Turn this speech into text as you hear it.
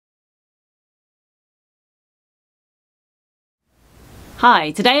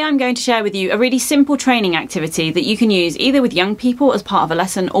Hi, today I'm going to share with you a really simple training activity that you can use either with young people as part of a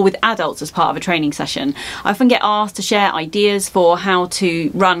lesson or with adults as part of a training session. I often get asked to share ideas for how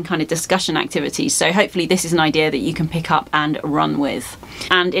to run kind of discussion activities, so hopefully this is an idea that you can pick up and run with.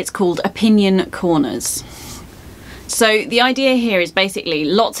 And it's called Opinion Corners. So the idea here is basically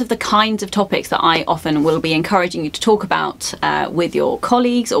lots of the kinds of topics that I often will be encouraging you to talk about with your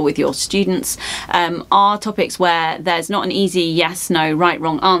colleagues or with your students are topics where there's not an easy yes, no, right,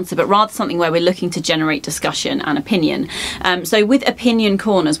 wrong answer, but rather something where we're looking to generate discussion and opinion. So with Opinion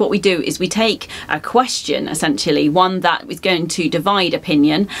Corners, what we do is we take a question, essentially, one that is going to divide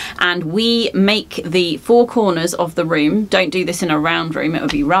opinion, and we make the four corners of the room, don't do this in a round room, it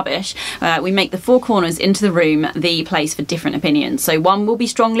would be rubbish, we make the four corners into the room the place for different opinions. So one will be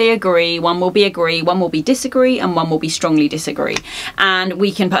strongly agree, one will be agree, one will be disagree, and one will be strongly disagree. And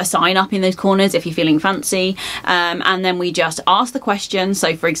we can put a sign up in those corners if you're feeling fancy, and then we just ask the question.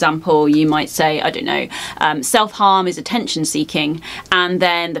 So for example, you might say, I don't know, self-harm is attention seeking, and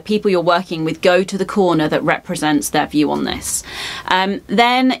then the people you're working with go to the corner that represents their view on this.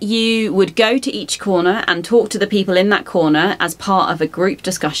 Then you would go to each corner and talk to the people in that corner as part of a group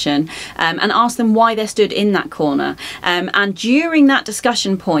discussion, and ask them why they're stood in that corner. And during that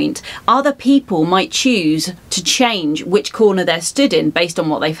discussion point, other people might choose to change which corner they're stood in based on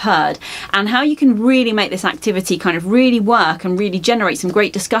what they've heard. And how you can really make this activity kind of really work and really generate some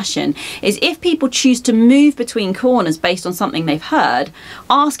great discussion is if people choose to move between corners based on something they've heard,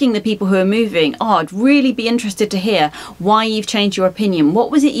 asking the people who are moving, oh, I'd really be interested to hear why you've changed your opinion.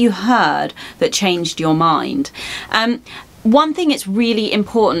 What was it you heard that changed your mind? One thing it's really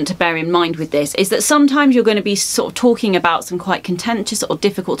important to bear in mind with this is that sometimes you're going to be sort of talking about some quite contentious or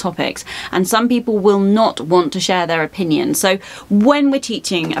difficult topics, and some people will not want to share their opinion. So when we're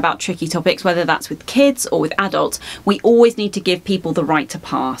teaching about tricky topics, whether that's with kids or with adults, we always need to give people the right to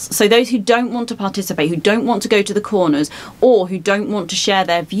pass. So those who don't want to participate, who don't want to go to the corners, or who don't want to share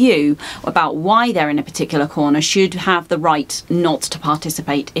their view about why they're in a particular corner should have the right not to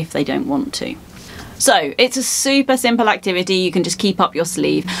participate if they don't want to. So it's a super simple activity you can just keep up your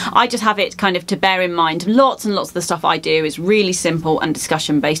sleeve. I just have it kind of to bear in mind. Lots and lots of the stuff I do is really simple and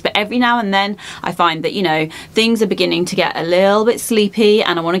discussion based, but every now and then I find that, you know, things are beginning to get a little bit sleepy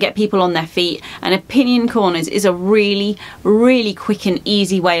and I want to get people on their feet, and Opinion Corners is a really, really quick and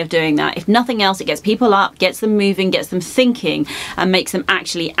easy way of doing that. If nothing else, it gets people up, gets them moving, gets them thinking, and makes them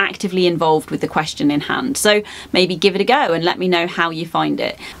actually actively involved with the question in hand. So maybe give it a go and let me know how you find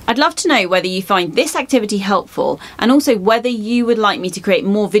it. I'd love to know whether you find this activity helpful, and also whether you would like me to create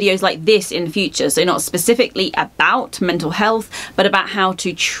more videos like this in the future, so not specifically about mental health but about how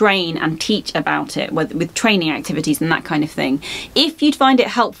to train and teach about it with training activities and that kind of thing. If you'd find it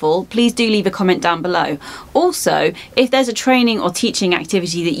helpful, please do leave a comment down below. Also, if there's a training or teaching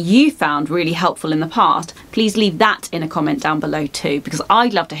activity that you found really helpful in the past, please leave that in a comment down below too, because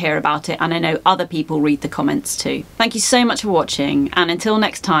I'd love to hear about it and I know other people read the comments too. Thank you so much for watching, and until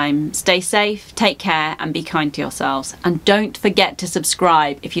next time, stay safe, take care, and be kind to yourselves. And don't forget to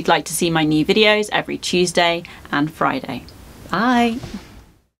subscribe if you'd like to see my new videos every Tuesday and Friday. Bye!